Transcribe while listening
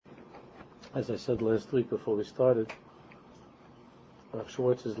As I said last week before we started, Rav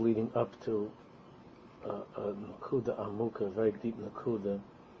Schwartz is leading up to a Nakuda Amuka, a very deep Nakuda,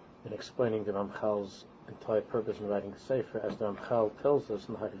 in explaining the Ramchal's entire purpose in writing the Sefer, as the Ramchal tells us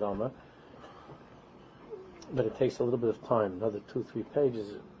in Hakdama. But it takes a little bit of time, another 2-3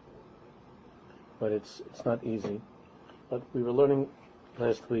 pages, but it's not easy. But we were learning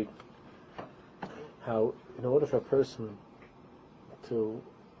last week how, in order for a person to,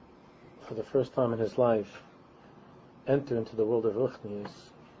 for the first time in his life, enter into the world of Ruchnius,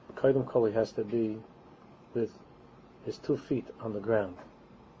 Kaidem Kol, he has to be with his 2 feet on the ground.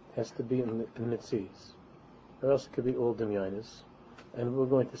 He has to be in Mitzias. Or else it could be all Demyanis. And we're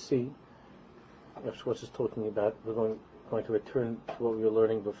going to see, Rav Schwartz is talking about, we're going to return to what we were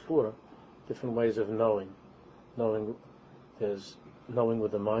learning before, different ways of knowing. There's knowing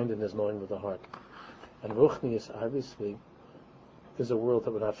with the mind and there's knowing with the heart. And Ruchnius, obviously, is a world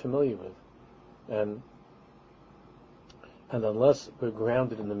that we're not familiar with. And unless we're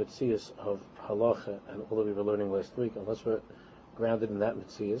grounded in the Mitzias of Halacha and all that we were learning last week, unless we're grounded in that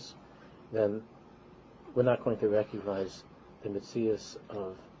Mitzias, then we're not going to recognize the Mitzias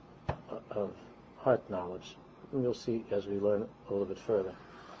of heart knowledge. And you'll see as we learn a little bit further.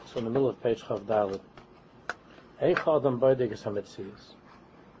 So in the middle of page Chav Daled,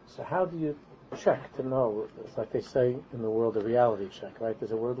 so how do you check to know? It's like they say in the world, a reality check, right?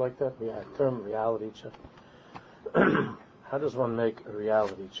 There's a word like that, a term, reality check. How does one make a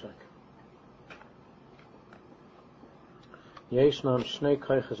reality check? Yeshnam shnei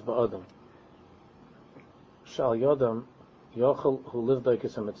koiches ba'adam shal yodam yochel hu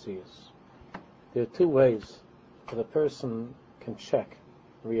livdokes hametzias. There are 2 ways that a person can check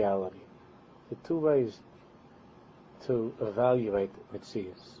reality. There are 2 ways to evaluate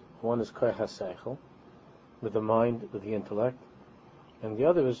mitzias. One is koich haseichel, with the mind, with the intellect, and the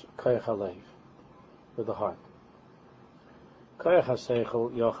other is koich halev, with the heart. Koich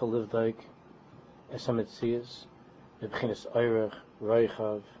haseichel yochel livdok es hametzias b'bchinas oirech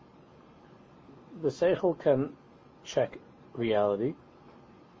roichav. The seichel can check reality,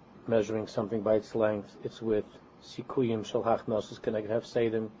 measuring something by its length, its width, sikuyim shel hachnosus keneged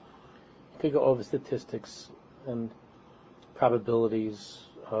hafsedim. You could go over statistics and probabilities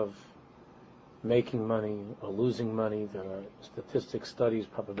of making money or losing money. There are statistics, studies,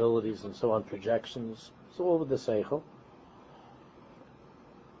 probabilities, and so on, projections. It's all with the seichel.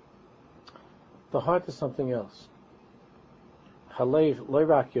 The heart is something else. Halev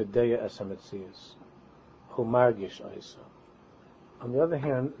loirak yodeya es hametzias, hu margish oisa. On the other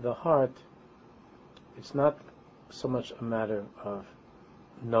hand, the heart, it's not so much a matter of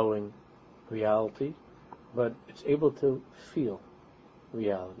knowing reality, but it's able to feel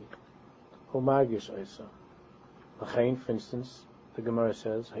reality. Hu margish oisa. L'chein, for instance, the Gemara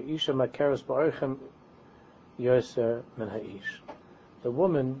says, Ha'isha makeres ba'orchem yoser min ha'ish. The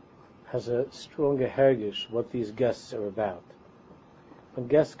woman has a stronger hergish what these guests are about. When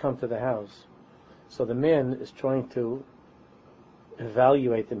guests come to the house, so the man is trying to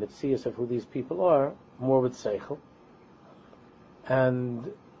evaluate the mitzias of who these people are more with seichel,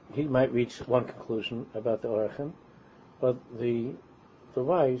 and he might reach one conclusion about the orchim, but the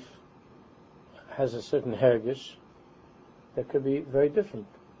wife has a certain hergish that could be very different,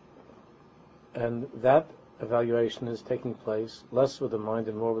 and that evaluation is taking place less with the mind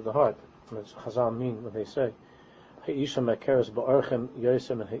and more with the heart. And it's Chazal mean when they say Ha'isha makeres ba'orchem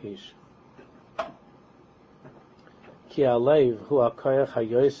yoser min ha'ish. Ki alev hu ha'koyach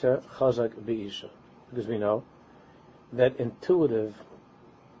ha'yoser chazak b'isha. Because we know that intuitive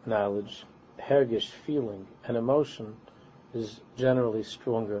knowledge, hergish, feeling, and emotion is generally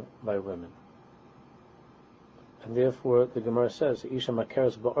stronger by women. And therefore the Gemara says Ha'isha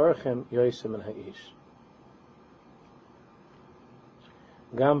makeres ba'orchem yoser min ha'ish.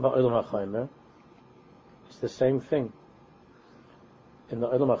 Gam ba'olam ha'chaimer, it's the same thing. In the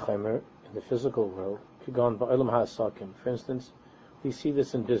olam ha'chaimer, in the physical world, kigon ba'olam ha'asakim. For instance, we see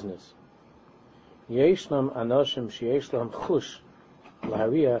this in business. Yeshnam anoshim sheyesh laham chush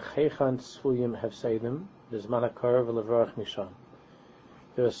lahariach heichan tzfuyim hefseidim b'zman ha'karav v'levarach misham.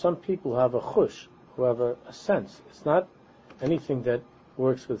 There are some people who have a chush, who have a sense. It's not anything that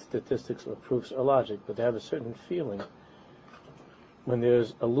works with statistics or proofs or logic, but they have a certain feeling when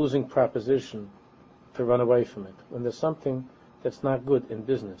there's a losing proposition to run away from it. When there's something that's not good in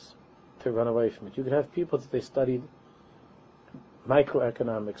business, to run away from it. You could have people that they studied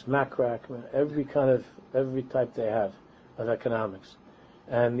microeconomics, macroeconomics, every type they have of economics.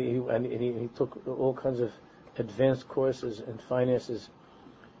 And he took all kinds of advanced courses in finances.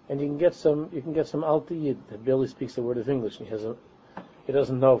 And you can get some Alti Yid that barely speaks a word of English. And he He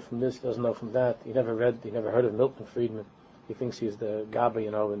doesn't know from this, he doesn't know from that. He never heard of Milton Friedman. He thinks he's the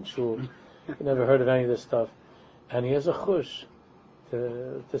Gabba, in shul. He never heard of any of this stuff. And he has a chush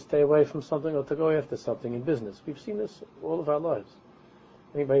to stay away from something or to go after something in business. We've seen this all of our lives.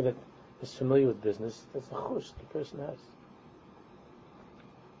 Anybody that is familiar with business, that's the chush the person has.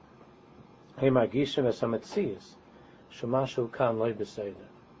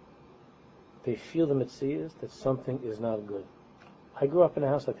 They feel the mitzvahs that something is not good. I grew up in a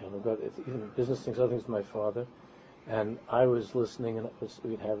house like that. Even business things, other things with my father, and I was listening, and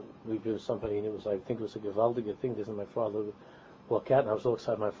we'd be with somebody, and I think it was a gewaldige thing. This, and my father would walk out, and I was all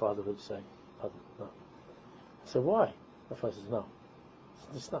excited. My father would say, "No." I said, "Why?" My father says, "No,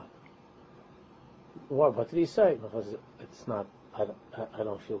 it's not." Why? What did he say? My father said, "It's not. I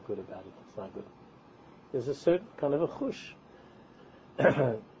don't feel good about it. It's not good." There's a certain kind of a chush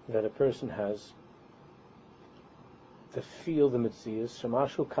that a person has to feel the mitzvahs.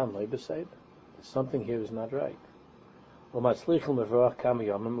 Shemashu kan loy b'seid. Something here is not right. And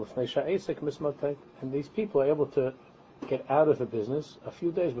these people are able to get out of the business a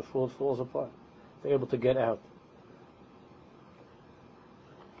few days before it falls apart. They're able to get out.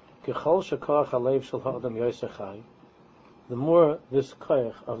 The more this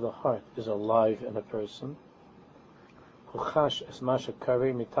koach of the heart is alive in a person,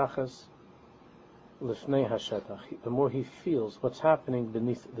 the more he feels what's happening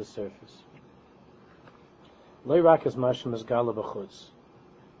beneath the surface. Not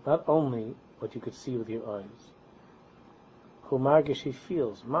only what you could see with your eyes. He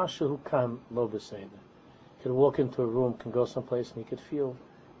feels. He could walk into a room, can go someplace, and he could feel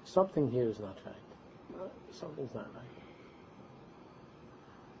something here is not right. Something's not right.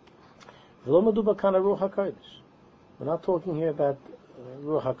 We're not talking here about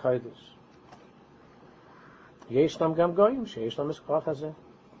Ruach HaKodesh. Yeshnam gam goyim, sheyeshnam es koach hazeh.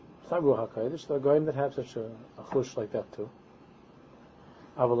 It's not Ruach HaKodesh. There are goyim that have such a chush like that too.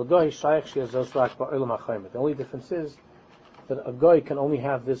 The only difference is that a goy can only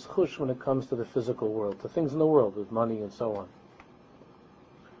have this chush when it comes to the physical world, to things in the world, with money and so on.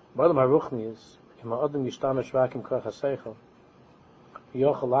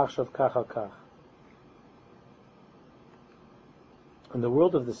 In the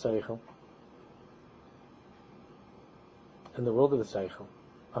world of the seichel, in the world of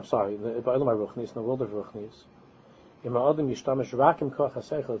Ruchnis,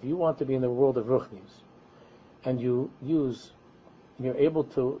 if you want to be in the world of Ruchnis, and you're able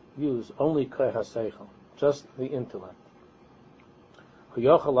to use only koach haseichel, just the intellect,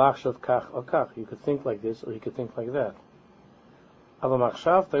 you could think like this, or you could think like that. But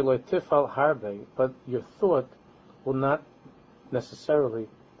your thought will not necessarily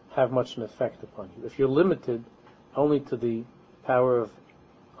have much an effect upon you. If you're limited only to the power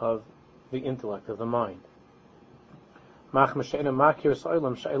of the intellect, of the mind.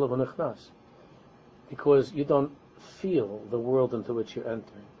 Because you don't feel the world into which you're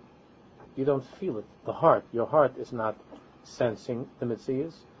entering. You don't feel it. Your heart is not sensing the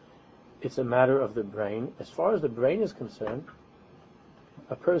mitzvahs. It's a matter of the brain. As far as the brain is concerned,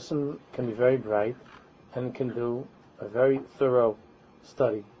 a person can be very bright and can do a very thorough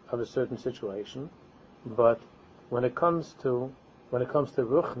study of a certain situation, but when it comes to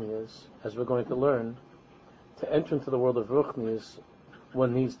Ruchnias, as we're going to learn, to enter into the world of Ruchnias,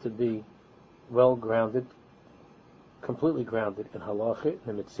 one needs to be well grounded, completely grounded in halacha,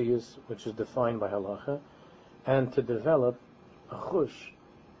 in the mitzvahs, which is defined by halacha, and to develop a chush,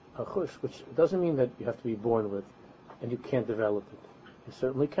 which doesn't mean that you have to be born with, and you can't develop it. You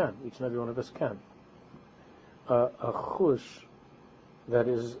certainly can. Each and every one of us can. A chush that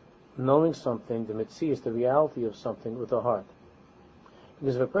is knowing something, the mitzvah, the reality of something with the heart.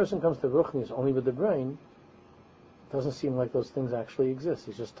 Because if a person comes to Ruchnis only with the brain, it doesn't seem like those things actually exist.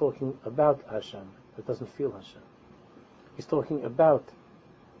 He's just talking about Hashem, but doesn't feel Hashem. He's talking about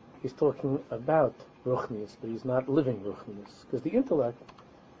Ruchnis, but he's not living Ruchnis. Because the intellect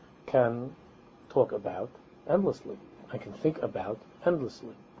can talk about endlessly. I can think about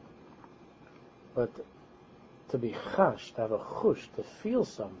endlessly. But to be chash, to have a chush, to feel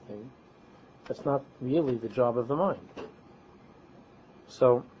something, that's not really the job of the mind.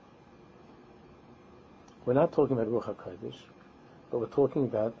 So, we're not talking about Ruach HaKodesh, but we're talking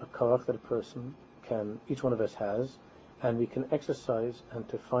about a koach that a person each one of us has, and we can exercise and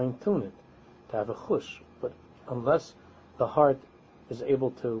to fine-tune it, to have a chush. But unless the heart is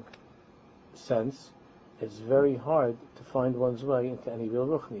able to sense, it's very hard to find one's way into any real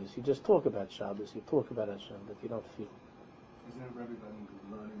Ruchnis. You just talk about Shabbos, you talk about Hashem, but you don't feel. Isn't it rather than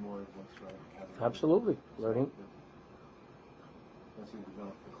learning more of what's right? Absolutely. Learning. Once you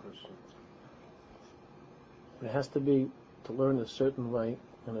develop the cheshire. It has to be to learn a certain way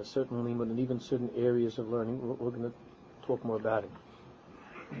and a certain limit, and even certain areas of learning. We're going to talk more about it.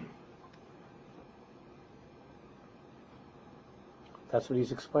 That's what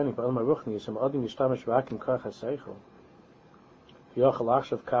he's explaining. So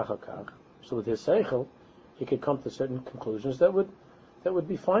with his seichel, he could come to certain conclusions that would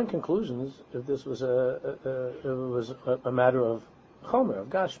be fine conclusions if this was a matter of chomer, of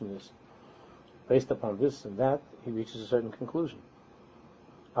gashmius. Based upon this and that, he reaches a certain conclusion.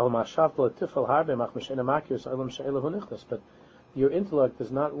 But your intellect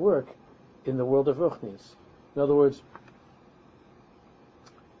does not work in the world of ruchnius. In other words,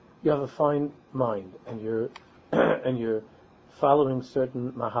 you have a fine mind, and you're and you're following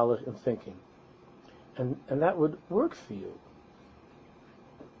certain mahalach in thinking, and that would work for you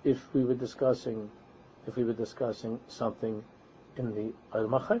if we were discussing something in the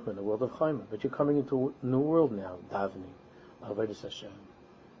the world of Chaimer. But you're coming into a new world now, davening, avodas Hashem,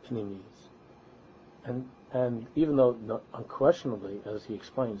 pnimis, and even though unquestionably, as he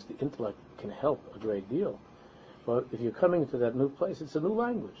explains, the intellect can help a great deal, but if you're coming into that new place, it's a new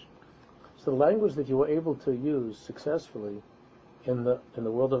language. So the language that you were able to use successfully in the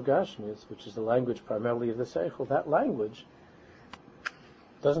world of Gashmias, which is the language primarily of the Seichel, that language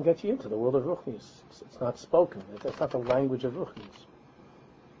doesn't get you into the world of Ruchnius. It's not spoken. It's not the language of Ruchnius.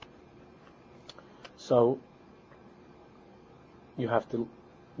 So we have to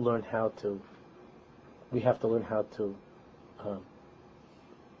learn how to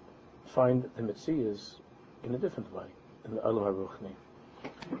find the Metzias in a different way, in the Olam HaRuchni.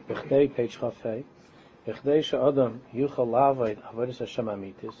 Page Chafei. In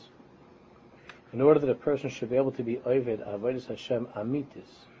order that a person should be able to be Oved Avodas Hashem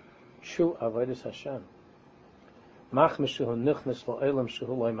Amitis, true Avodas Hashem,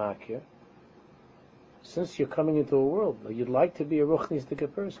 since you're coming into a world, you'd like to be a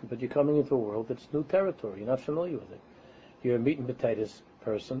Ruchnistic person, but you're coming into a world that's new territory, you're not familiar with it. You're a meat and potatoes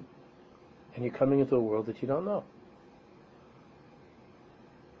person, and you're coming into a world that you don't know.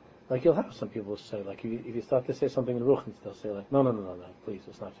 Like you'll have some people say, like if you start to say something in Ruchnis, they'll say like, no, please,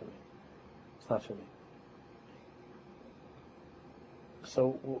 it's not for me. It's not for me.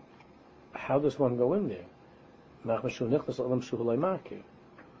 So, how does one go in there? In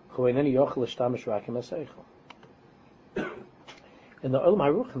the Olam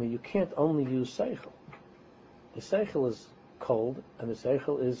HaRuchni, you can't only use Seichel. The Seichel is cold, and the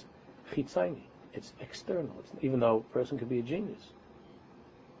Seichel is chitzayni. It's external. Even though a person could be a genius.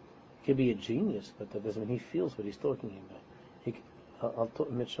 He could be a genius, but that doesn't mean he feels what he's talking about.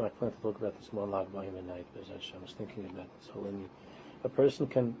 Mitch, I plan to talk about this more live by him at night, because I was thinking about this whole thing. A person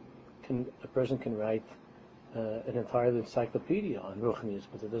can write an entire encyclopedia on Ruchnius,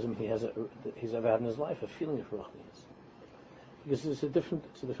 but it doesn't mean he's ever had in his life a feeling of Ruchnius. Because it's a different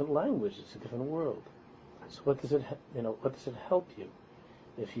language, it's a different world. So what does it help you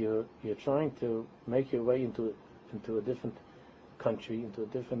if you're trying to make your way into a different country, into a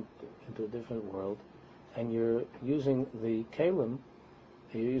different world, and you're using the kalim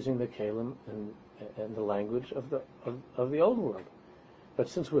and the language of the old world. But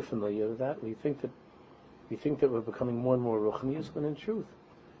since we're familiar with that, we think that we're becoming more and more Ruchnius, when in truth,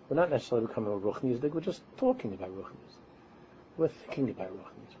 we're not necessarily becoming a Ruchnius, we're just talking about Ruchnius. We're thinking about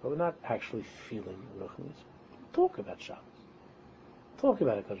Ruchnius, but we're not actually feeling Ruchnius. Talk about Shabbos. Talk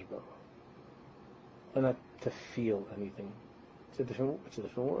about HaKadosh Baruch Hu. But not to feel anything. It's a different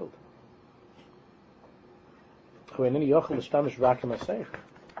world. In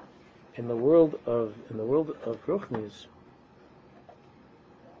the world of Ruchnius,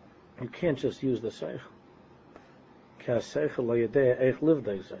 you can't just use the Seichel. Because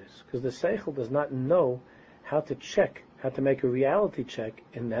the Seichel does not know how to make a reality check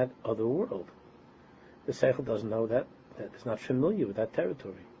in that other world. The Seichel doesn't know that is not familiar with that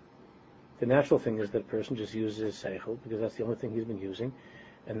territory. The natural thing is that a person just uses his Seichel because that's the only thing he's been using,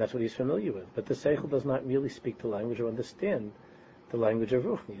 and that's what he's familiar with. But the Seichel does not really speak the language or understand the language of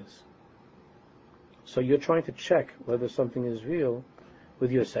Ruchnius. So you're trying to check whether something is real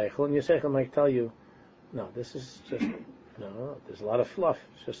with your Seichel, and your Seichel might tell you, no, this is just, no, there's a lot of fluff.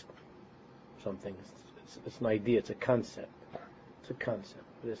 It's just something. It's an idea. It's a concept. It's a concept,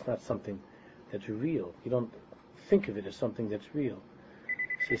 but it's not something that's real. You don't think of it as something that's real.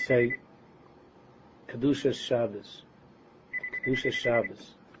 So you say, Kedushas Shabbos. Kedushas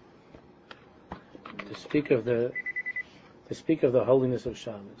Shabbos. To speak of the holiness of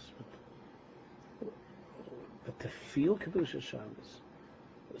Shabbos. But to feel Kedushas Shabbos.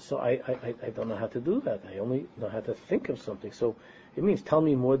 So I don't know how to do that. I only know how to think of something. So It means tell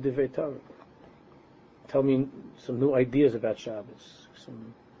me more Divrei Torah. Tell me some new ideas about Shabbos,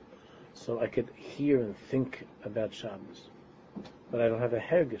 so I could hear and think about Shabbos. But I don't have a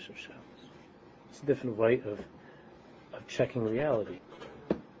hergish of Shabbos. It's a different way of checking reality.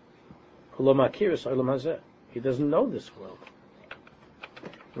 He doesn't know this world.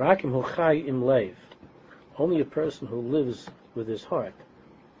 Rakim hu chai im leiv. Only a person who lives with his heart,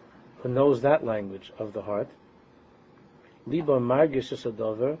 who knows that language of the heart. Liba margish es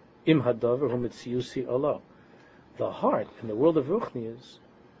hadavar im hadavar hu mitziusi Allah. The heart in the world of Ruchnias,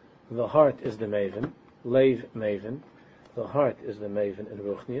 the heart is the maven, leiv maven. The heart is the maven in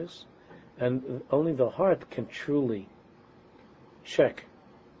Ruchnias, and only the heart can truly check,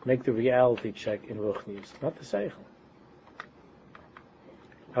 make the reality check in Ruchnias, not the seichel.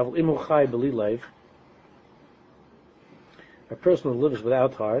 Aval imu chai b'li leiv. A person who lives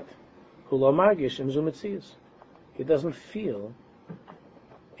without heart, hu lo margish im zu mitzius. He doesn't feel.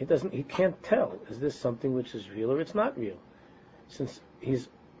 He can't tell. Is this something which is real or it's not real? Since his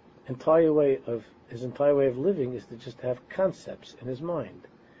entire way of living is to just have concepts in his mind,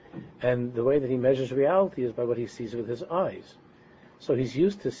 and the way that he measures reality is by what he sees with his eyes. So he's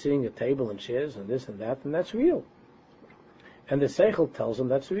used to seeing a table and chairs and this and that's real. And the seichel tells him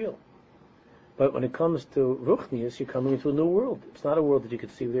that's real. But when it comes to Ruchnias, you're coming into a new world. It's not a world that you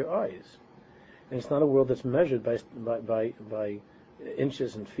could see with your eyes, and it's not a world that's measured by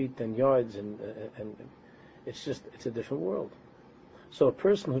inches and feet and yards, and it's a different world. So a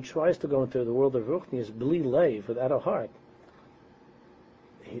person who tries to go into the world of Ruchnias bli leiv, without a heart,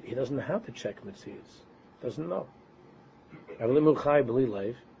 he doesn't know how to check Metzius. Doesn't know. He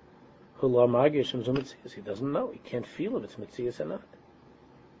doesn't know. He can't feel if it's Metzius or not.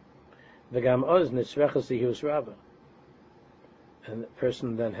 And the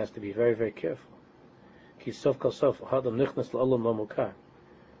person then has to be very, very careful. The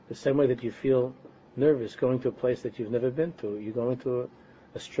same way that you feel nervous going to a place that you've never been to, you're going to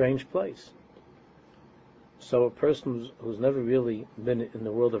a strange place. So a person who's never really been in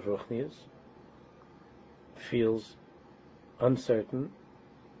the world of Ruchnias feels uncertain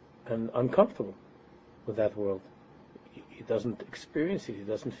and uncomfortable with that world. He doesn't experience it, he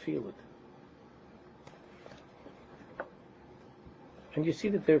doesn't feel it. And you see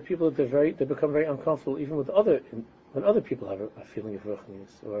that there are people that they become very uncomfortable even with when other people have a feeling of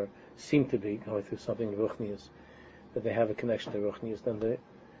Ruchnias, or seem to be going through something in Ruchnias, that they have a connection to Ruchnias. Then the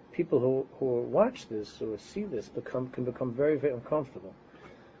people who watch this or see this can become very, very uncomfortable.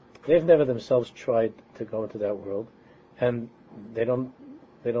 They've never themselves tried to go into that world, and they don't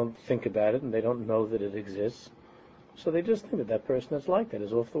think about it, and they don't know that it exists. So they just think that person that's like that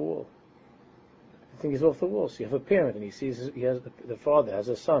is off the wall. They think he's off the wall. So you have a parent, and he sees the father has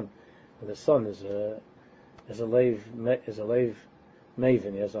a son, and the son is a leiv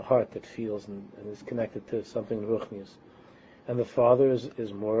maven. He has a heart that feels and is connected to something ruchnius, and the father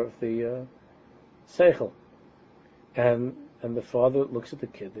is more of the seichel, and the father looks at the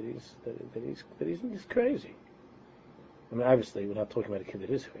kid that he's crazy. I mean, obviously, we're not talking about a kid that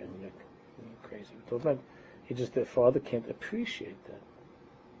is crazy. We're talking about the father can't appreciate that.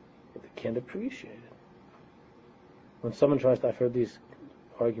 They can't appreciate it. When someone tries to, I've heard these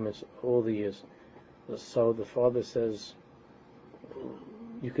arguments all the years. So the father says,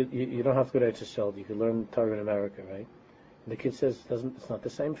 you don't have to go to Eretz you could learn Torah in America, right? And the kid says, it's not the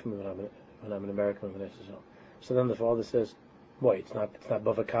same for me when I'm in America when I'm in Eretz. So then the father says, why? It's not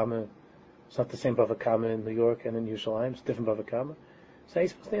Bava Kama. It's not the same Bava Kama in New York and in Yerushalayim. It's different Bava Kama. So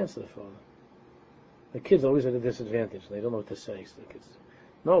he's supposed to answer the father. The kids always at a disadvantage. They don't know what to say. So the kids,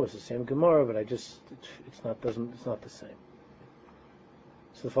 no, it's the same Gemara, but it's not the same.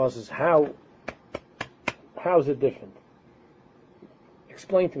 So the father says, how is it different?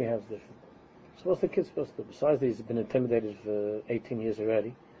 Explain to me how it's different. So what's the kid supposed to do? Besides that, he's been intimidated for 18 years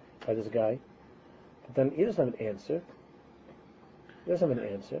already by this guy. But then he doesn't have an answer.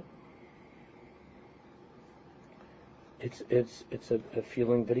 It's a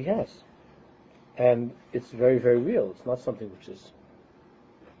feeling that he has. And it's very, very real. It's not something which is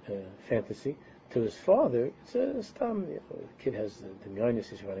fantasy. To his father, it's a stam. The kid has the myonis,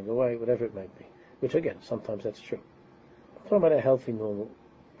 he's running away, whatever it might be. Which again, sometimes that's true. I'm talking about a healthy, normal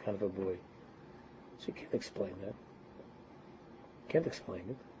kind of a boy. So you can't explain that. Can't explain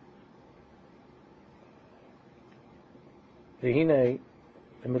it. V'hinei,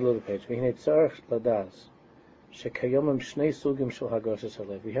 the middle of the page. V'hinei tzarech ladas shekayomim shnei sugim shel hagashas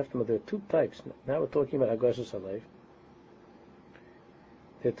halev. We have to know there are two types. Now we're talking about hagashas halev.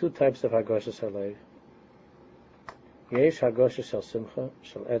 There are two types of hagashas halev. Yesh hagashas shel simcha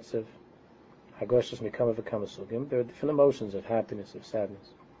shel etzev, Hagoshas mikama v'kama sugim. There are different emotions of happiness, of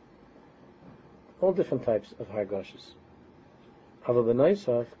sadness. All different types of hargoshas. Aval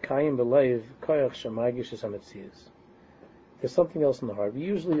b'noisov kayim b'leiv koyach shemagishes hametzias. There's something else in the heart. We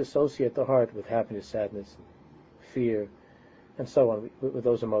usually associate the heart with happiness, sadness, fear, and so on, with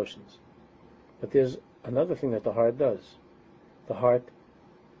those emotions. But there's another thing that the heart does. The heart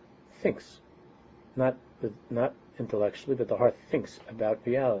thinks, not intellectually, but the heart thinks about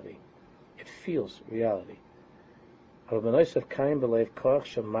reality. It feels reality. The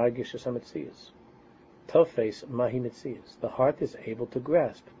heart is able to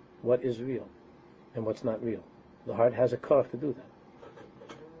grasp what is real and what's not real. The heart has a koach to do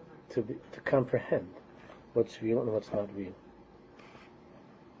that, to comprehend what's real and what's not real.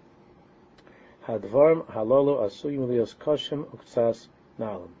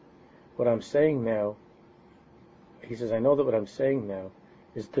 What I'm saying now, he says, I know that what I'm saying now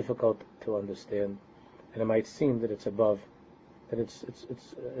is difficult to understand, and it might seem that it's above, that it's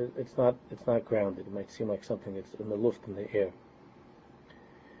not grounded. It might seem like something that's in the luft, in the air.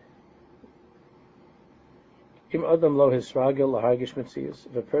 If a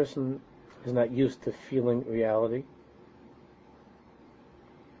person is not used to feeling reality,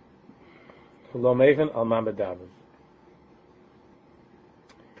 if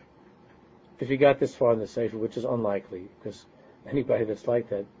you got this far in the Sefer, which is unlikely, because anybody that's like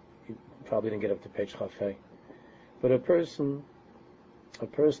that, you probably didn't get up to page Chafei. But a person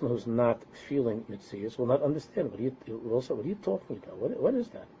who's not feeling Mitzias will not understand. What are you talking about? What is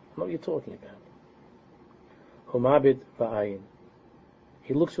that? What are you talking about? Humabid ba'ayin.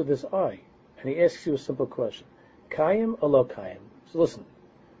 He looks with his eye, and he asks you a simple question. Kayim or lo kayim? So listen.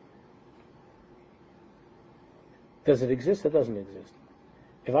 Does it exist or doesn't exist?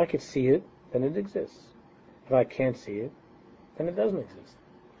 If I could see it, then it exists. If I can't see it, then it doesn't exist.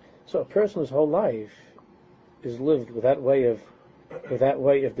 So a person whose whole life is lived with that way of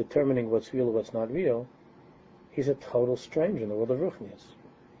determining what's real or what's not real, he's a total stranger in the world of Ruchnius.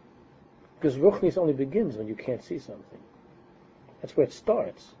 Because Ruchnius only begins when you can't see something. That's where it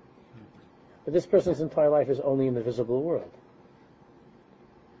starts. But this person's entire life is only in the visible world.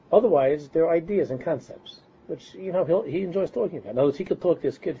 Otherwise, there are ideas and concepts, which he enjoys talking about. In other words, he could talk to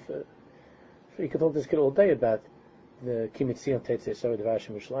this kid all day about the Kimitzion Tetzei Sorei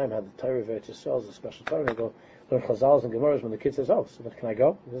Devashim Yerushalayim, how the Torah of Eretz Yisrael is a special Torah. They go learn Chazals and Gemaras. When the kid says, "Oh, so can I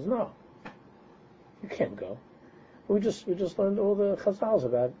go?" He says, "No, you can't go. We just learned all the Chazals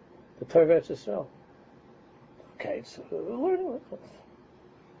about the Torah of Eretz Yisrael." Okay, it's learning.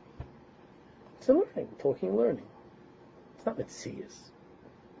 It's a learning, talking and learning. It's not Mitzias.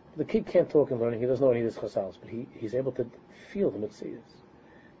 The kid can't talk and learning. He doesn't know any of these Chazals, but he's able to feel the Mitzias.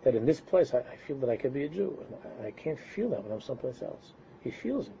 That in this place I feel that I could be a Jew, and I can't feel that when I'm someplace else. He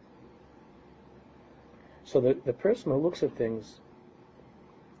feels it. So the person who looks at things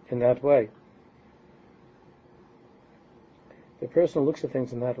in that way,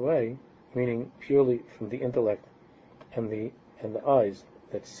 meaning purely from the intellect and the eyes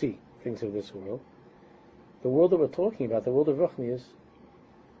that see things of this world, the world that we're talking about, the world of Ruchnius,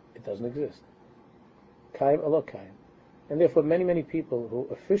 it doesn't exist. Kaim alo kaim. And therefore many people who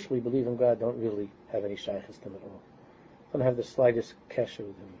officially believe in God don't really have any shaykhs to him at all. Don't have the slightest kesher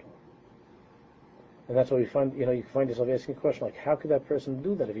with him at all. And that's why you find yourself asking a question like, how could that person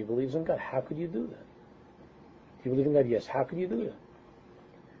do that if he believes in God? How could you do that? Do you believe in God? Yes. How could you do that?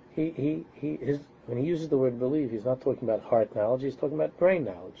 When he uses the word believe, he's not talking about heart knowledge, he's talking about brain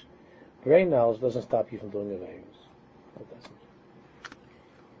knowledge. Brain knowledge doesn't stop you from doing aveiros. It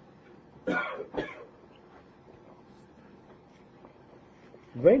doesn't.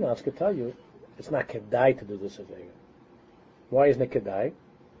 Brain knowledge could tell you it's not kedai to do this aveira. Why isn't it kedai?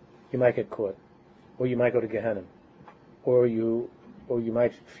 You might get caught, or you might go to Gehenna, or you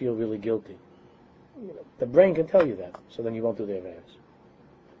might feel really guilty. The brain can tell you that, so then you won't do the aveiros.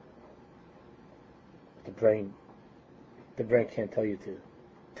 The brain can't tell you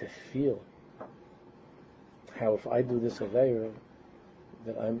to feel how if I do this aveira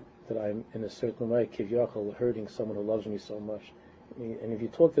that I'm in a certain way kivyachol hurting someone who loves me so much. And if you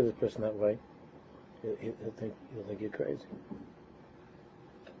talk to this person that way, he'll think you're crazy.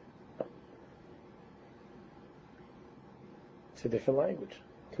 It's a different language,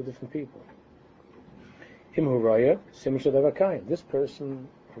 two different people. Him who raya sim shadavakayim. This person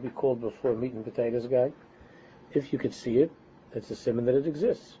will be called before meat and potatoes guy. If you could see it, it's a simon that it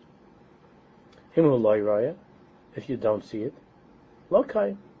exists. Him who loy raya, if you don't see it, lo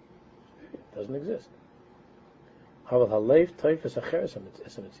kayim. It doesn't exist. But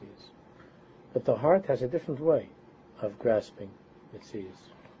the heart has a different way of grasping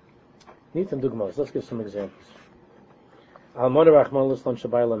mitzias. Nitan dugmas. Let's give some examples. Almana Rachman Lislan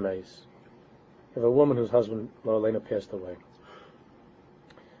Shabayla Meis. If a woman whose husband Lorelena passed away.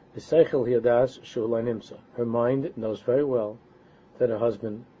 The Seichel Hiadas Shuhulai Nimsa. Her mind knows very well that her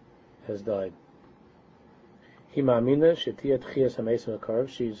husband has died. Himamina Shetiyat Chias Hamesim Akarv.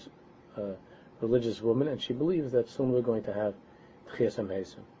 She's a religious woman and she believes that soon we're going to have Chias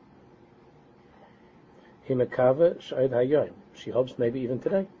Hamesim. Himakava Shaid Hayyim. She hopes maybe even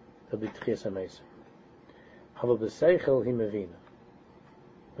today there'll be Chias Hamesim. Havel B'Seichel Himavina.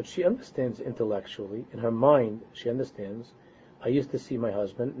 But she understands intellectually, in her mind, she understands, I used to see my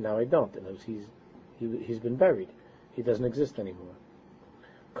husband, now I don't. And he's been buried. He doesn't exist anymore.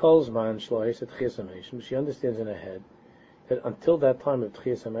 Kolzman Shlois at Tchias HaMesim. She understands in her head that until that time of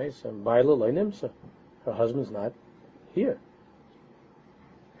Tchias HaMesim, Baila Lo Nimsa. Her husband's not here.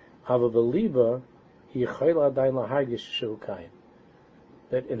 Hava Beliba Yichayla Adain Lahargish Shehu Kayin.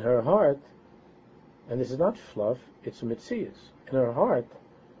 That in her heart, and this is not fluff, it's a mitzias. In her heart,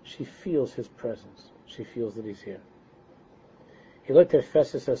 she feels his presence. She feels that he's here. In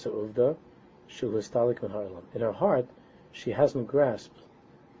her heart, she hasn't grasped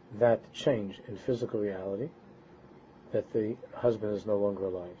that change in physical reality, that the husband is no longer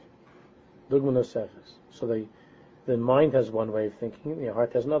alive. Dugma nosefes. So the mind has one way of thinking, and the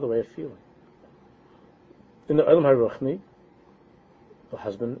heart has another way of feeling. In the Olam HaRuchni, the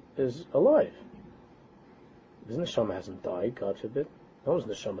husband is alive. His neshama hasn't died, God forbid. No one's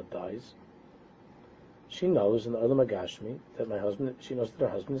neshama dies. She knows in the Olam HaGashmi that she knows that her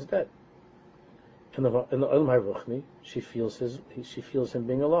husband is dead. In the Olam HaRuchni, she feels him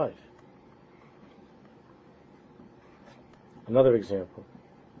being alive. Another example.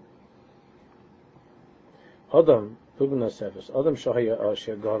 Adam, Dugna Sevis, Adam Shahaya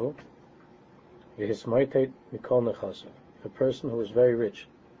Asher Gadol, Yehismaitet Mikol Nechasa, a person who was very rich,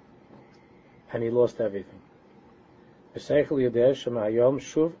 and he lost everything. His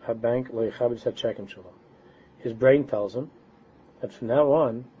brain tells him that from now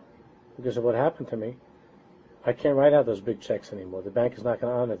on, because of what happened to me, I can't write out those big checks anymore. The bank is not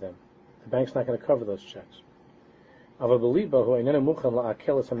going to honor them. The bank's not going to cover those checks.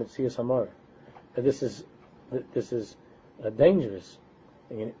 This is dangerous.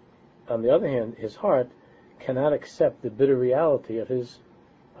 On the other hand, his heart cannot accept the bitter reality of his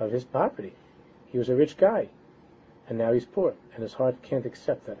poverty. He was a rich guy, and now he's poor, and his heart can't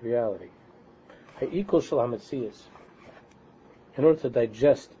accept that reality. In order to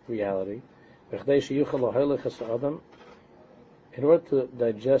digest reality, in order to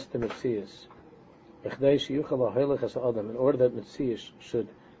digest the Metzias, in order that Metzias should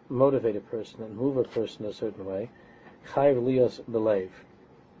motivate a person and move a person a certain way, Chayv Lios Belev.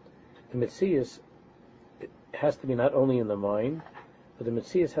 The Metzias has to be not only in the mind, but the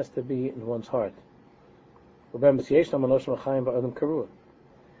Metzias has to be in one's heart. There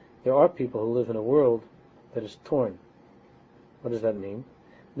are people who live in a world that is torn. What does that mean?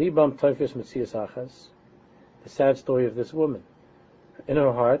 Libam Toifis Metzias Achas. The sad story of this woman. In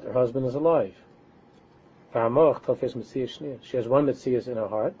her heart, her husband is alive. She has one Metzias in her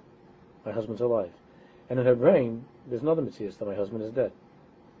heart, my husband's alive. And in her brain, there's another Metzias that my husband is dead.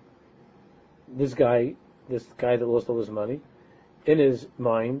 This guy that lost all his money, in his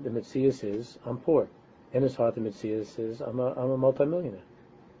mind, the Metzias is, I'm poor. In his heart, the Metzias is, I'm a multimillionaire.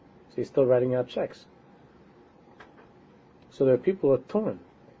 So he's still writing out checks. So there are people who are torn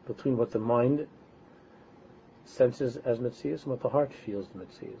between what the mind senses as Metzias and what the heart feels the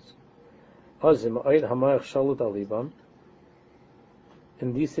Metzias.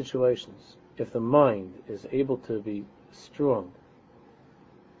 In these situations, if the mind is able to be strong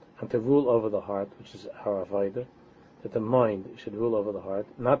and to rule over the heart, which is our avodah, that the mind should rule over the heart,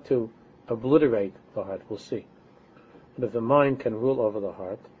 not to obliterate the heart, we'll see. But if the mind can rule over the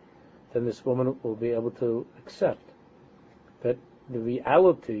heart, then this woman will be able to accept that the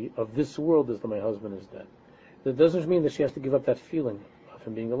reality of this world is that my husband is dead. That doesn't mean that she has to give up that feeling of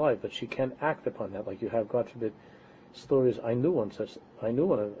him being alive, but she can act upon that, like you have, God forbid, stories. I knew one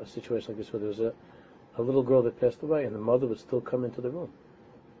a situation like this where there was a little girl that passed away, and the mother would still come into the room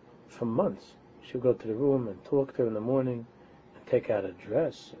for months. She would go to the room and talk to her in the morning, and take out a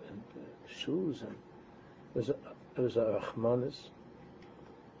dress and shoes, and it was a Rahmanis.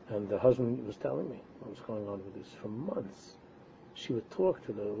 And the husband was telling me what was going on with this for months. She would talk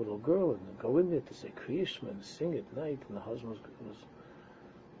to the little girl and go in there to say Kriya Shema and sing at night, and the husband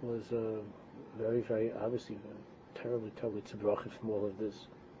was very, very obviously terribly tzibrochit from all of this.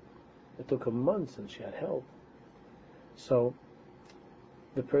 It took her months, and she had help. So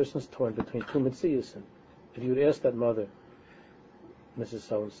the person's torn between two mitzvahs. And if you would ask that mother, Mrs.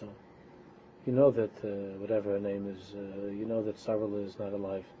 So and so, you know that whatever her name is, you know that Sarala is not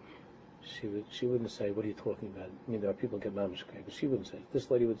alive. She wouldn't say, what are you talking about? I mean, there are people who get mamish crazy, but she wouldn't say. This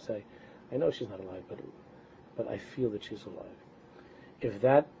lady would say, I know she's not alive, but I feel that she's alive. If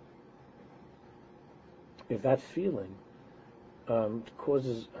that feeling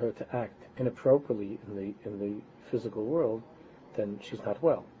causes her to act inappropriately in the physical world, then she's not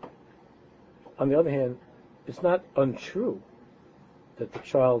well. On the other hand, it's not untrue that the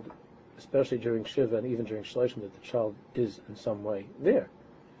child, especially during Shiva and even during Shleshim, that the child is in some way there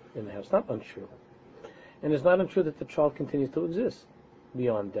in the house. It's not untrue. And it's not untrue that the child continues to exist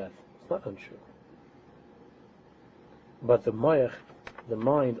beyond death. It's not untrue. But the mayach, the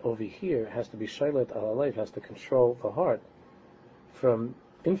mind over here, has to be shaylet al aleph, has to control the heart from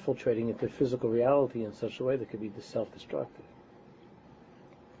infiltrating into physical reality in such a way that could be self-destructive.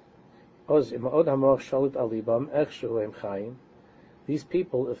 These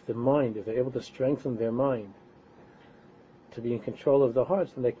people, if they're able to strengthen their mind to be in control of the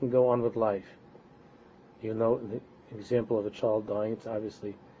hearts, then they can go on with life. You know, in the example of a child dying, it's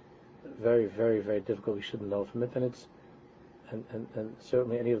obviously very, very, very difficult. We shouldn't know from it, and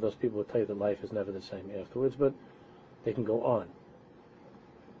certainly any of those people will tell you that life is never the same afterwards, but they can go on.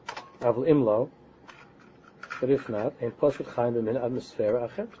 Avl imlo, but if not, they're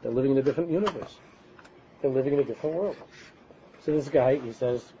living in a different universe. They're living in a different world. So this guy, he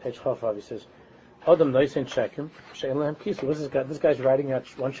says, Pech Chafav, he says, Adam Neisen Chekim, Shein Lehem Kisi. What's this guy? This guy's writing out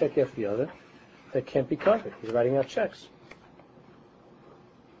one check after the other that can't be covered. He's writing out checks.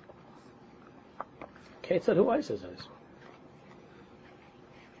 Kate said, who says this?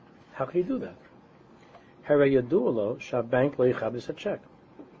 How could he do that? Hare Yadulo Shabank Lo Yichabis a check.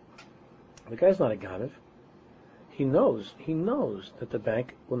 The guy's not a Ganav. He knows that the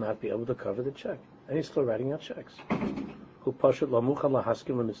bank will not be able to cover the check. And he's still writing out checks. Who pashut lamucha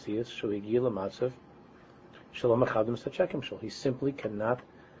lahaskim l'metzias shohigi l'matzav shalom achadim sachekim shal. He simply cannot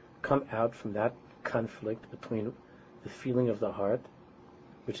come out from that conflict between the feeling of the heart,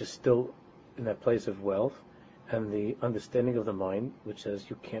 which is still in that place of wealth, and the understanding of the mind, which says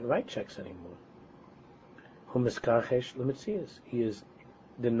you can't write checks anymore. Hu miskachesh l'metzias. He is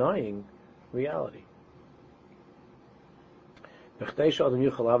denying reality. If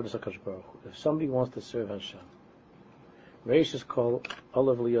somebody wants to serve Hashem, Reish is called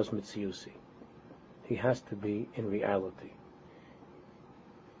Olav Lios Mitziusi. He has to be in reality.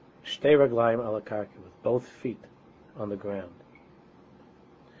 Shtei Raglayim ala karka, with both feet on the ground.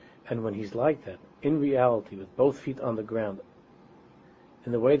 And when he's like that, in reality, with both feet on the ground,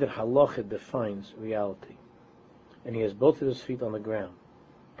 in the way that Halacha defines reality, and he has both of his feet on the ground,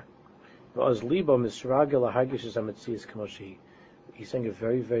 he's saying a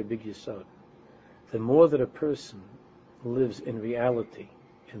very, very big yesod. The more that a person lives in reality,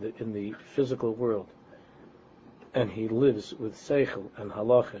 in the physical world, and he lives with seichel and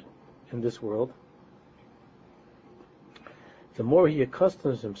halacha in this world, the more he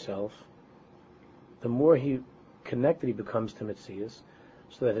accustoms himself, the more he connected he becomes to Metzias,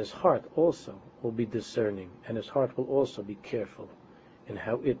 so that his heart also will be discerning, and his heart will also be careful in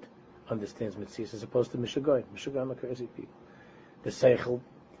how it understands Metzias, as opposed to Mishagoyim. Mishagoyim are crazy people. The seichel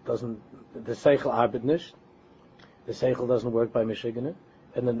arbeit nicht. The seichel doesn't work by Michigan,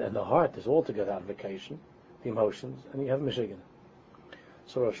 and the heart is altogether on vacation, the emotions, and you have Michigan.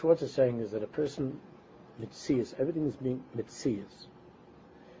 So Rav Schwartz is saying is that a person mitzias, everything is being mitzias.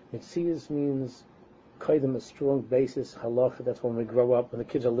 Mitzias means kaidem, a strong basis, halacha. That's when we grow up. When the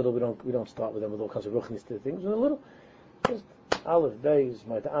kids are little, we don't start with them with all kinds of ruchnistic things. When they're little, just aleph, days,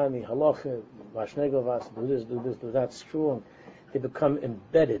 ma'atani, halacha, vashnegovas, do this, do that, strong. They become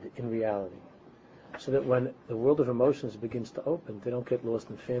embedded in reality, so that when the world of emotions begins to open, they don't get lost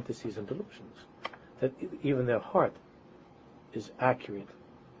in fantasies and delusions. That even their heart is accurate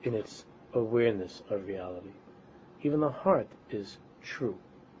in its awareness of reality. Even the heart is true.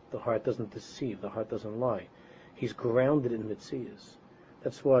 The heart doesn't deceive. The heart doesn't lie. He's grounded in Metzias.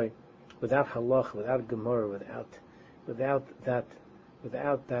 That's why, without halach, without Gemara, without that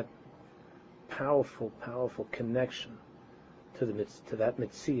powerful connection to that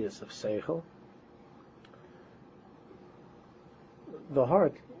Metzias of Seichel, the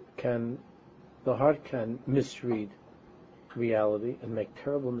heart can misread reality and make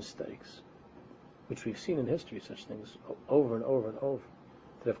terrible mistakes, which we've seen in history, such things over and over and over,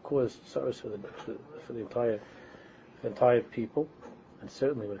 that have caused sorrows for the entire people, and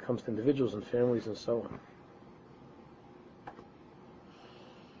certainly when it comes to individuals and families and so on.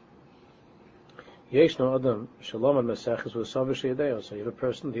 Yeshno Adam Shalom and Maseches was Savashiyadeo. So you have a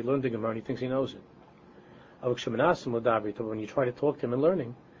person, he learned the Gemara and he thinks he knows it. But when you try to talk to him in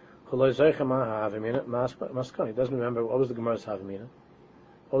learning, He doesn't remember what was the Gemara's Havamina,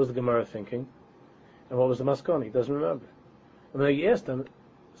 what was the Gemara thinking, and what was the Maskoni. He doesn't remember. And then you asked him,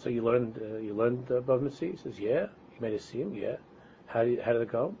 so you learned above Mitzvah? He says, yeah. You made a siyum, yeah. How did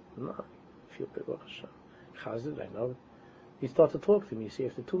it go? No, I feel big Hashem. Chazid, I know it. He started to talk to me. You see,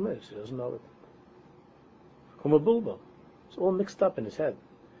 after 2 minutes, he doesn't know it. Humabulba. It's all mixed up in his head.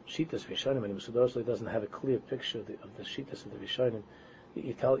 Shitas Rishonim, and he doesn't have a clear picture of the Shitas of the Rishonim.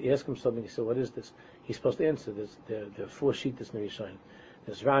 You ask him something, he said, what is this? He's supposed to answer. There are 4 Shitas in the Rishonim.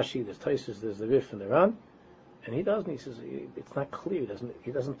 There's Rashi, there's Taisus, there's the Rif and the Ran. And he doesn't. He says it's not clear.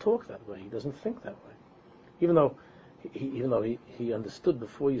 He doesn't talk that way. He doesn't think that way. Even though he understood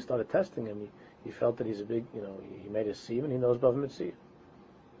before you started testing him, he felt that he's a big, he made a sieve and he knows Bav Mitzvah.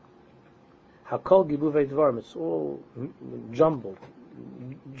 Hakol Gibuvei Dvarim. It's all jumbled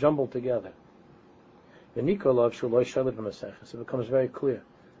together. The Nikolov Shaloi Shalit B'Masechus. It becomes very clear.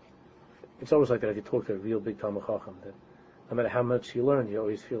 It's always like that if you talk to a real big Talmud Chacham, that no matter how much you learn, you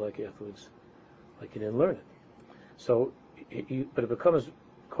always feel like afterwards, like you didn't learn it. So, but it becomes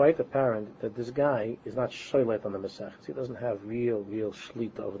quite apparent that this guy is not shoylet on the Masechus. He doesn't have real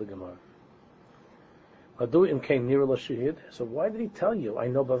shlita over the Gemara. So why did he tell you, I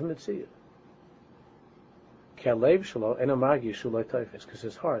know Bav Mitzvah? Because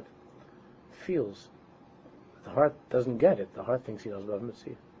his heart feels, the heart doesn't get it. The heart thinks he knows Bav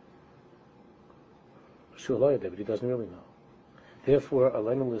Mitzvah. But he doesn't really know. Therefore,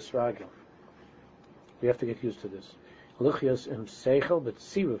 we have to get used to this. Luchias im seichel but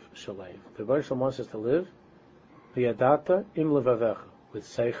siruv shalev. The Baruch Shalom wants us to live v'yadata im levavecha, with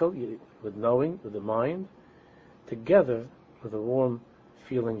seichel, with knowing, with the mind, together with a warm,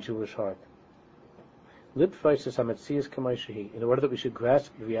 feeling Jewish heart. Lip faces hametzias kamay shehi, in order that we should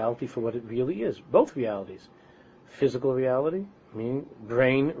grasp reality for what it really is. Both realities, physical reality, meaning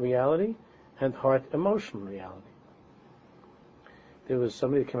brain reality, and heart emotional reality. There was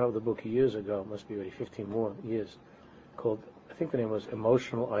somebody that came out with a book years ago, must be already 15 more years, called, I think the name was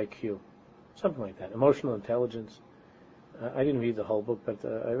Emotional IQ, something like that, Emotional Intelligence. I didn't read the whole book, but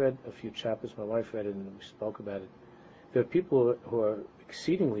I read a few chapters. My wife read it and we spoke about it. There are people who are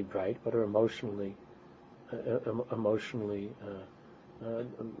exceedingly bright, but are emotionally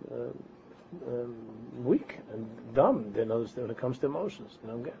weak and dumb. They know when it comes to emotions, they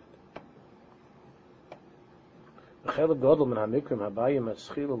don't get it. With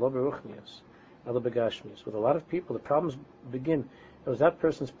a lot of people, the problems begin. It was that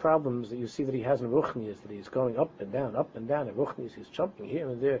person's problems that you see that he has in ruchnias, that he's going up and down, and ruchnias, he's jumping here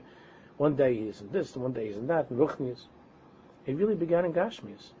and there. One day he's in this, and one day he's in that, and ruchnias. It really began in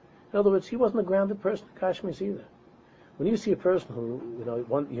Gashmias. In other words, he wasn't a grounded person in Gashmias either. When you see a person who,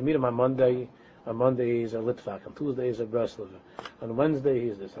 you meet him on Monday he's a Litvak, on Tuesday he's a Breslover, on Wednesday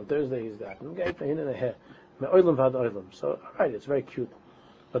he's this, on Thursday he's that, and so, all right, it's very cute,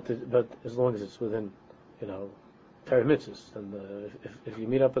 but as long as it's within, Torah mitzvahs, and if you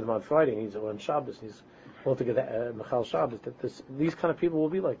meet up with him on Friday and he's on Shabbos, he's altogether Mechal Shabbos, these kind of people will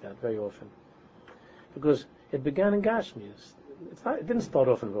be like that very often, because it began in Gashmias. It didn't start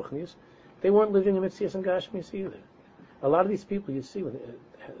off in Ruchnias. They weren't living in Mitzias and Gashmias either. A lot of these people you see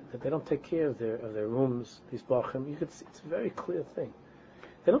that they don't take care of their rooms, these bachim, you could see it's a very clear thing.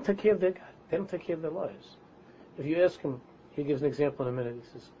 They don't take care of their God. They don't take care of their lives. If you ask him, he gives an example in a minute. He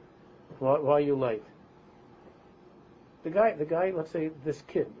says, "Why are you late?" The guy. Let's say this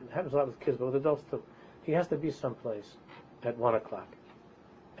kid. It happens a lot with kids, but with adults too. He has to be someplace at 1:00,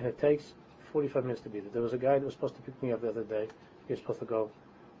 and it takes 45 minutes to be there. There was a guy that was supposed to pick me up the other day. He was supposed to go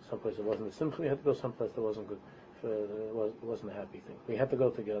someplace that wasn't a simple. He had to go someplace that wasn't good. It wasn't a happy thing. We had to go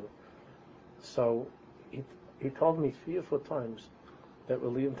together. So he told me 3 or 4 times that we're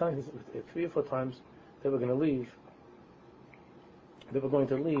leaving. 3 or 4 times that we're going to leave. That we're going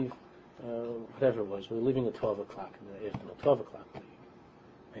to leave. Whatever it was. We were leaving at 12:00 in the afternoon. 12:00.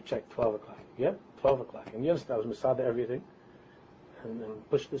 I checked 12:00. Yeah, 12:00. And you understand, I was Masada everything. And then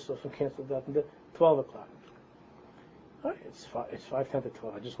push this off and cancel that and that. 12:00. All right, it's 5:10 to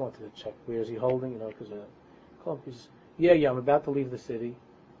 12. I just wanted to check. Where is he holding? Because he's, yeah, I'm about to leave the city.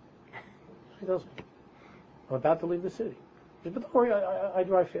 He tells me, I'm about to leave the city. He said, but don't worry, I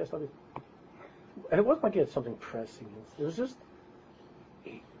drive fast. And it wasn't like he had something pressing. It was just,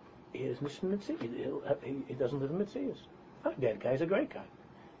 he is Mr. Mitzvah. He doesn't live in Mitzvahs. Not a bad guy, he's a great guy.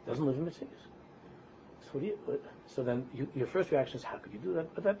 He doesn't live in Mitzvahs. So then your first reaction is, how could you do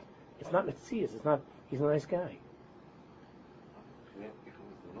that? But it's not Mitzvahs. It's not, he's a nice guy.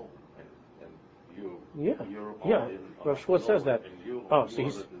 Yeah. Rav Schwartz says that. So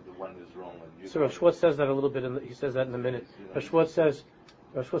he's. So Rav Schwartz says that a little bit. He says that in a minute. Rav Schwartz says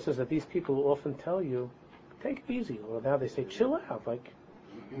Rosh Hashanah says that these people will often tell you, take it easy, or now they say, chill out, like,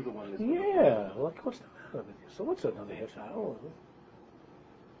 yeah, like, what's the matter with you? So what's another half hour?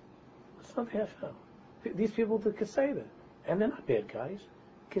 What's another half hour? These people do Keseda, and they're not bad guys.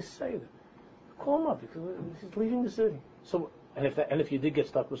 Keseda. Call him up, because he's leaving the city. So, and if you did get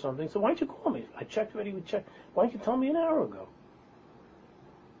stuck with something, so why don't you call me? I checked already, we checked. Why didn't you tell me an hour ago?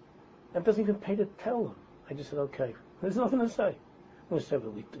 That doesn't even pay to tell them. I just said, okay. There's nothing to say. I'm going to say,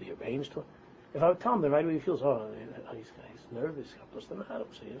 well, we arranged to. If I would tell him, then right away he feels, he's nervous. What's the matter?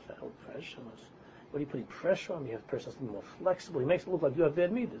 So you felt pressure. What are you putting pressure on me? You have the person that's more flexible. He makes it look like you have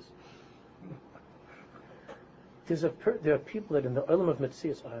bad meters. There are people that in the Olam of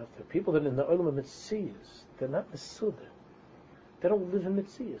Metzias, there are people that in the Olam of Metzias, they're not Mesuda. They don't live in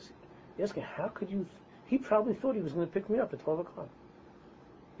Metzias. You ask him, how could you? He probably thought he was going to pick me up at 12 o'clock.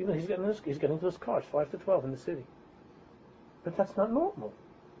 Even he's getting into his car. It's 5 to 12 in the city. But that's not normal.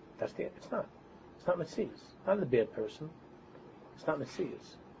 It's not. It's not Metzias. Not a bad person. It's not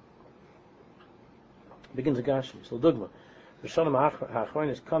Metzias. Begins a Gashi. So Dugma. B'shonim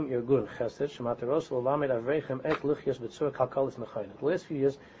ha'achronis kam irgun chesed shemateros l'lamed avreichem et lichias b'tzur kalkalis nechayin. The last few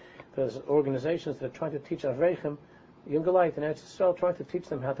years, there's organizations that are trying to teach avreichem, younger life in Eretz Yisrael, trying to teach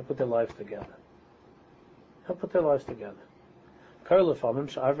them how to put their lives together. How to put their lives together. You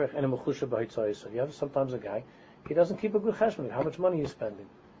have sometimes a guy, he doesn't keep a good cheshbon how much money he's spending.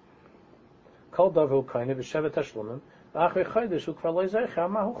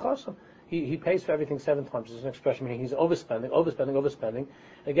 He pays for everything 7 times. It's an expression meaning he's overspending. And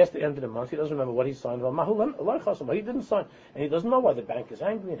it gets to the end of the month, he doesn't remember what he signed about. But he didn't sign. And he doesn't know why the bank is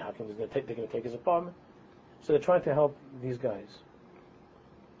angry and how come they're going to take his apartment. So they're trying to help these guys.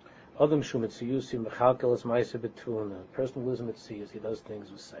 A person who lives in Metzias, he does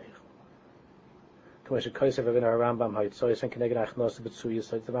things with Seich. The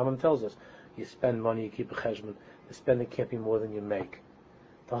Rambam tells us, you spend money, you keep a cheshbon. The spending can't be more than you make.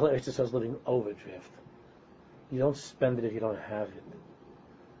 The whole Eretz Yisrael is living overdraft. You don't spend it if you don't have it.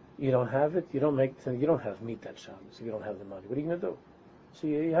 You don't have it, you don't have meat that Shabbos if you don't have the money. What are you going to do? So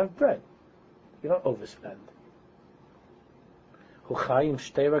you have bread. You don't overspend. A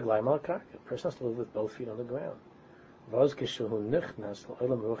person has to live with both feet on the ground.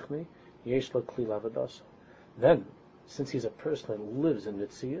 Then, since he's a person that lives in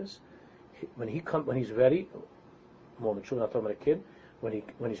Metzias, when he's ready, more mature, not talking about a kid, when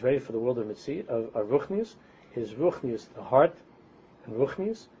he's ready for the world of Metzias, of Ruchnius, his Ruchnius, the heart, and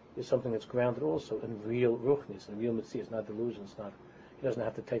Ruchnius is something that's grounded also in real Ruchnius, in real Metzias, not delusions. He doesn't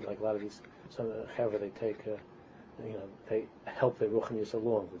have to take like a lot of these. However, they take. They help their Ruchnius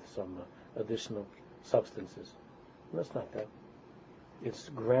along with some additional substances. And that's not that. It's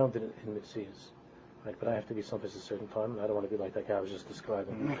grounded in Metzias. Right? But I have to be someplace at a certain time, and I don't want to be like that guy I was just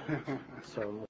describing. So.